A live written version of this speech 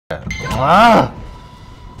Ah!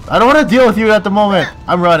 I don't want to deal with you at the moment.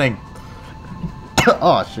 I'm running.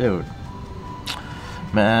 Oh, shoot.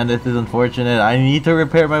 Man, this is unfortunate. I need to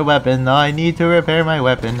repair my weapon. No, I need to repair my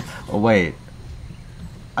weapon. Oh, wait.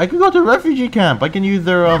 I could go to refugee camp. I can use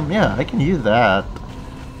their, yeah, I can use that.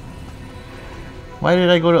 Why did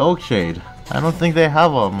I go to Oakshade? I don't think they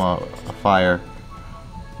have, a fire.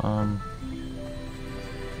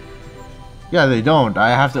 Yeah, they don't.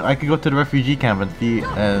 I could go to the refugee camp and see,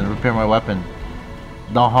 and repair my weapon.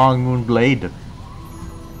 The Hong Moon Blade.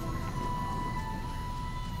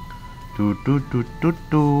 Oh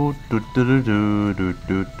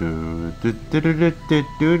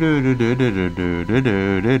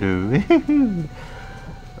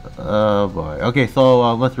boy. Okay,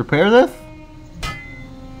 so let's repair this.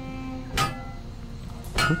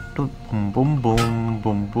 Boom, boom, boom,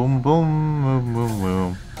 boom, boom, boom, boom,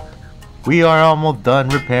 boom. We are almost done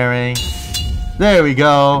repairing. There we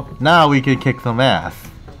go. Now we can kick some ass.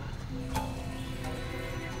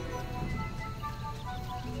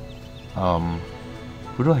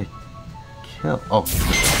 Who do I kill? Oh.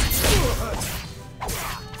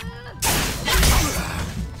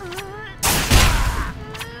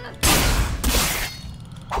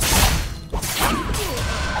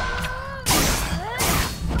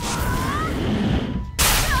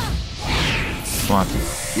 Swampy.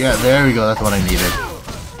 Yeah, there we go. That's what I needed.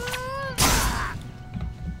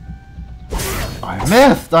 I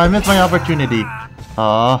missed! I missed my opportunity.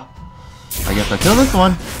 I guess I kill this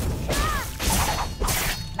one.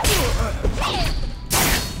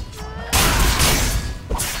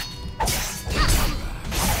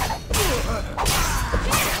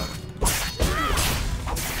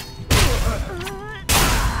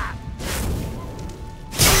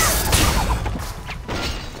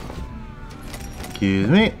 Excuse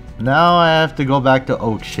me. Now I have to go back to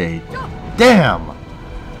Oakshade. Damn!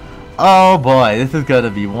 Oh boy, this is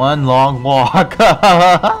gonna be one long walk.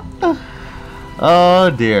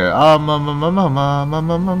 Oh dear.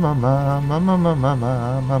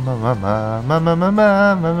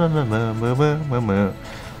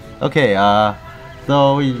 Okay,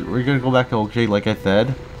 so we're gonna go back to Oakshade like I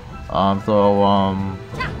said.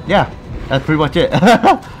 Yeah, that's pretty much it.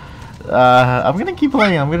 I'm gonna keep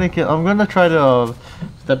playing. I'm gonna try to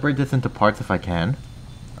separate this into parts if I can.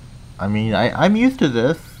 I mean, I'm used to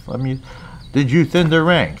this. Did you thin their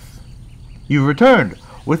ranks? You've returned.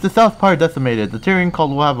 With the South Part decimated, the Tyrian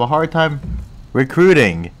cult will have a hard time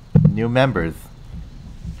recruiting new members.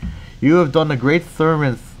 You have done a great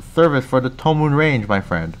service for the Tomun Range, my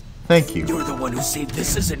friend. Thank you. You're the one who said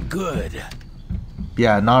this isn't good.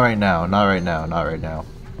 Yeah, not right now. Not right now. Not right now.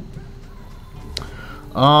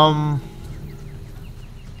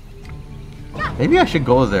 Maybe I should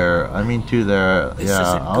go there. I mean, to there.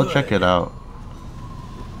 Yeah, I'll check it out.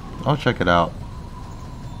 I'll check it out.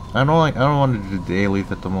 I don't want to do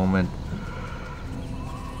dailies at the moment.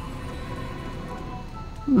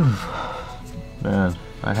 Man,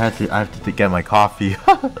 I have to get my coffee.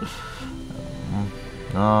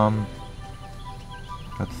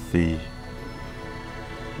 Let's see.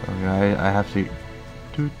 Okay, I have to.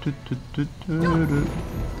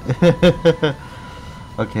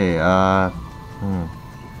 Okay, I'm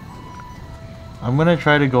gonna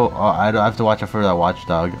try to go. Oh, I have to watch out for that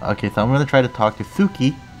watchdog. Okay, so I'm gonna try to talk to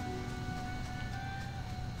Suki.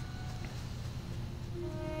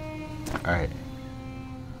 Alright.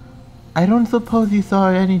 I don't suppose you saw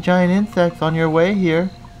any giant insects on your way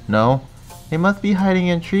here? No. They must be hiding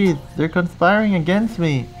in trees. They're conspiring against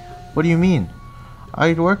me. What do you mean?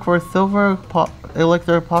 I work for a silver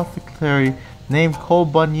elixir apothecary named Ko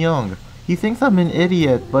Bun Young. He thinks I'm an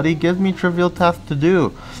idiot, but he gives me trivial tasks to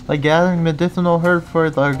do, like gathering medicinal herbs for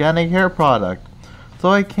his organic hair product. So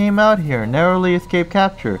I came out here, narrowly escaped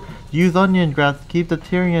capture, use onion grass to keep the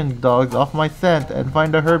Tyrian dogs off my scent and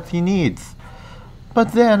find the herbs he needs.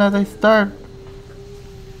 But then, as I start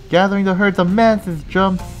gathering the herbs, a mantis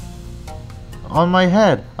jumps on my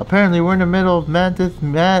head. Apparently we're in the middle of mantis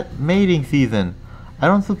mating season. I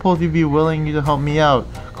don't suppose you'd be willing to help me out.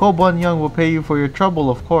 Ko Bun Young will pay you for your trouble,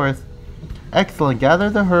 of course. Excellent. Gather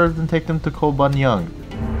the herbs and take them to Ko Bun Young.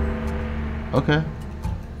 Okay.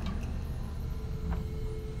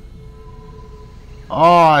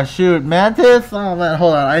 Oh shoot, mantis? Oh man,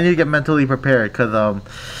 hold on. I need to get mentally prepared because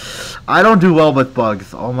I don't do well with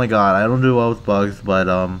bugs. Oh my god, I don't do well with bugs, but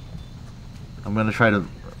I'm gonna try to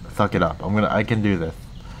suck it up. I can do this.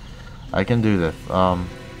 I can do this. I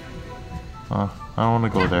don't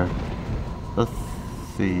want to go there. Let's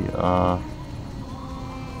see.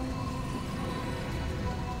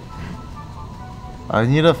 I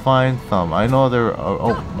need to find some. I know there.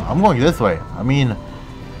 Oh, I'm going this way. I mean,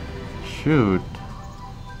 shoot.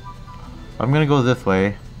 I'm gonna go this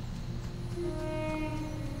way.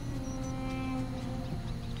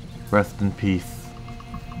 Rest in peace.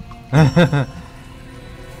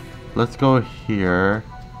 Let's go here.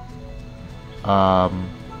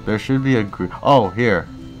 There should be a group. Oh, here.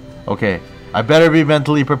 Okay. I better be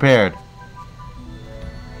mentally prepared.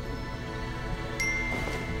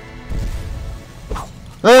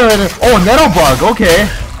 There it is. Oh, nettle bug. Okay.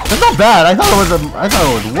 That's not bad. I thought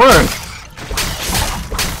it was worse.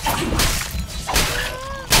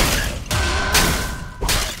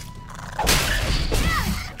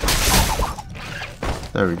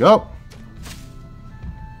 There we go.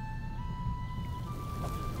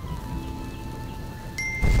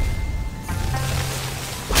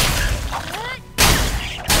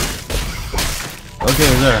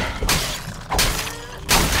 Okay, there.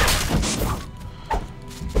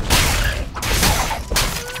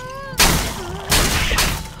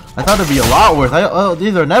 I thought it'd be a lot worse. Oh,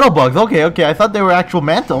 these are nettle bugs. Okay, okay. I thought they were actual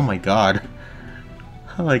manta. Oh my god.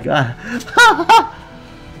 Oh my god.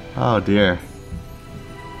 Oh dear.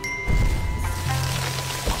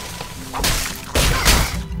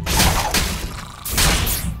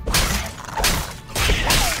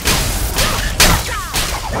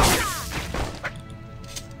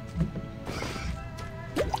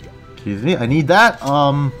 Excuse me, I need that.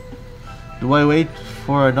 Do I wait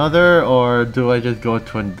for another or do I just go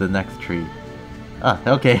to the next tree? Ah,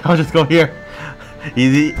 okay, I'll just go here.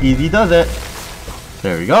 Easy does it.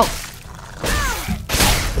 There we go.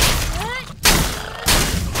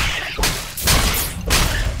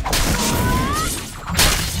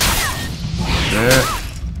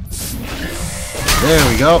 There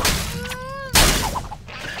we go.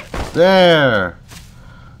 There.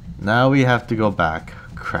 Now we have to go back.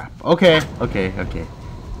 Crap. Okay.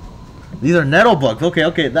 These are nettle bugs.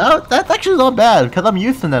 Okay. That's actually not bad because I'm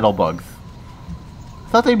used to nettle bugs. I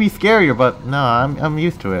thought they'd be scarier, but no, I'm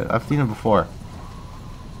used to it. I've seen it before.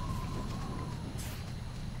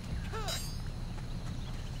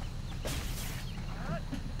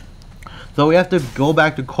 So we have to go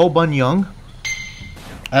back to Ko Bun Young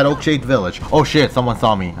at Oakshade Village. Oh shit! Someone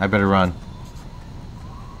saw me. I better run.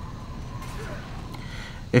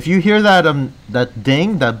 If you hear that that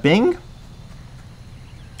ding, that bing,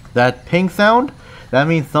 that ping sound, that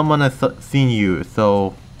means someone has seen you.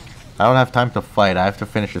 So I don't have time to fight. I have to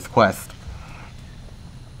finish this quest.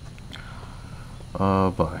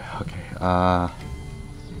 Oh boy. Okay.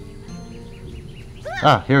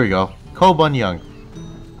 Here we go. Ko Bun Young.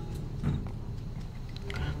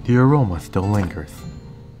 The aroma still lingers.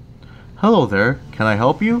 Hello there. Can I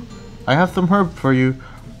help you? I have some herbs for you.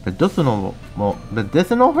 Medicinal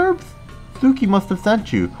herbs? Suki must have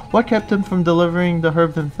sent you. What kept him from delivering the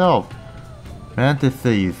herbs himself?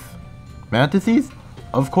 Mantises. Mantises?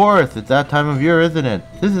 Of course, it's that time of year, isn't it?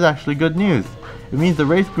 This is actually good news. It means the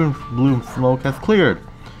race bloom smoke has cleared.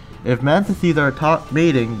 If mantises are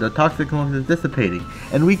mating, the toxic smoke is dissipating,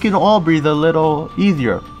 and we can all breathe a little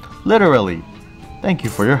easier. Literally. Thank you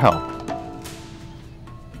for your help.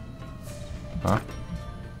 Huh?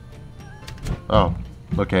 Oh.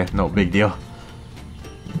 Okay, no big deal.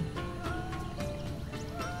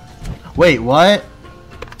 Wait, what?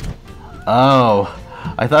 Oh,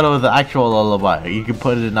 I thought it was an actual lullaby. You can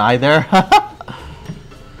put it in either.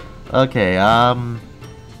 Okay, I'll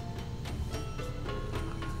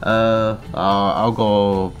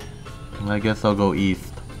go. I guess I'll go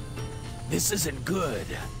east. This isn't good.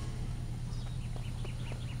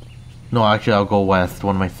 No, actually, I'll go west.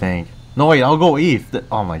 What am I saying? No, wait, I'll go east.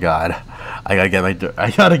 Oh my god. I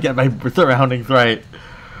gotta get my surroundings right.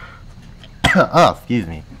 Oh, excuse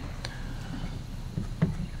me.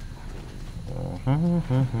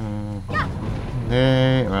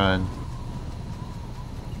 Hey, run.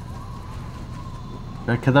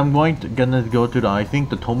 Because I'm gonna go to I think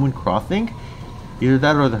the Tomoon Crossing. Either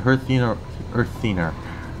that or the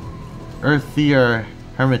Earthseer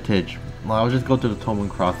Hermitage. Well, I'll just go to the Tomoon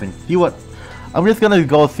Crossing. See what. I'm just gonna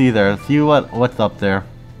go see there. See what's up there.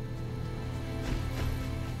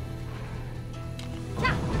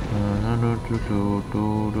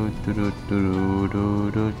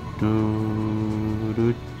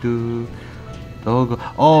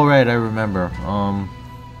 Oh right, I remember. I'm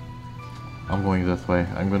going this way.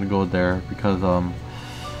 I'm gonna go there because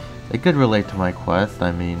it could relate to my quest.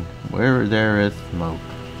 I mean, where there is smoke.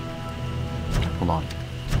 Hold on.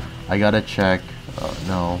 I gotta check.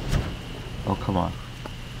 No. Oh come on.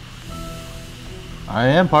 I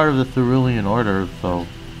am part of the Cerulean Order, so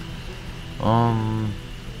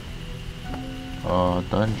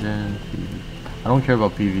dungeon. I don't care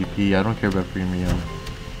about PvP. I don't care about premium.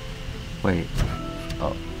 Wait.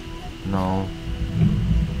 Oh. No.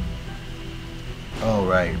 Oh,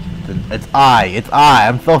 right. It's I.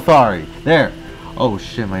 I'm so sorry. There. Oh,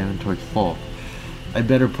 shit. My inventory's full. I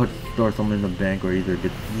better store something in the bank or either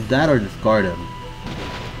get that or discard him.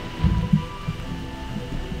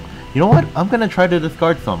 You know what? I'm gonna try to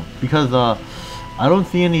discard some. Because, I don't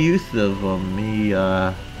see any use of me,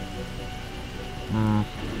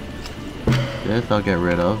 this I'll get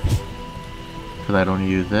rid of. Because I don't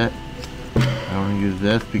use it. I don't use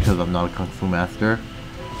this because I'm not a Kung Fu master.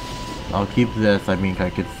 I'll keep this. I mean, I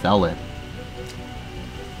could sell it.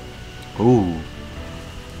 Ooh.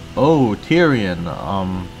 Oh, Tyrion.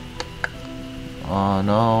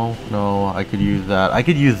 No. I could use that. I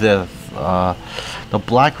could use this. The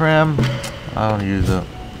Black Ram. I don't use it.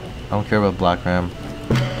 I don't care about Black Ram.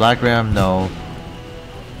 Black Ram, no.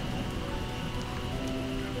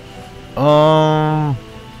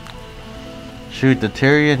 Shoot, the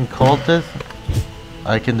Tyrion Cultist.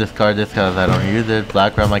 I can discard this because I don't use it.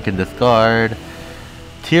 Black Ram I can discard.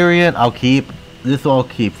 Tyrion I'll keep. This I'll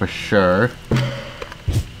keep for sure.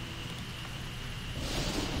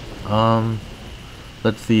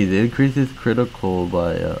 Let's see. It increases critical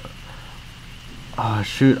by oh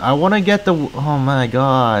shoot, I want to get the oh my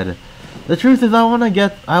god. The truth is I want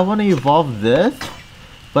to evolve this,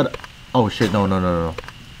 but oh shit, no.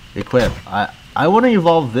 Equip. I want to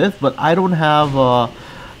evolve this, but I don't have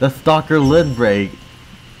the Stalker Lid Blade.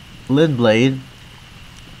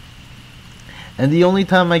 And the only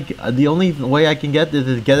way I can get this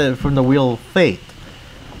is get it from the Wheel of Fate.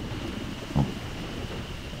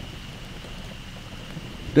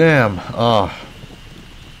 Damn. Oh,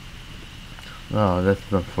 that's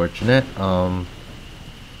unfortunate. I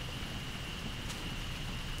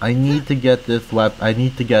need to get this I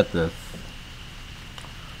need to get this.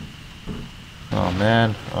 Oh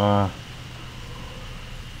man.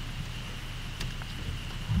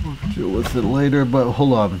 We'll deal with it later, but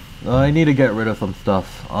hold on. I need to get rid of some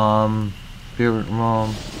stuff. Favorite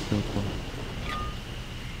ROM.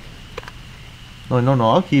 No,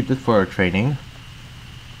 I'll keep this for training.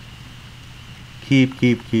 Keep,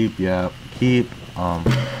 yeah, keep.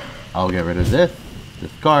 I'll get rid of this.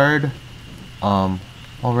 Discard.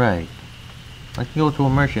 Alright. I can go to a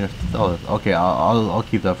merchant if sell this. Okay, I'll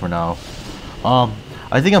keep that for now.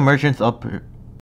 I think a merchant's up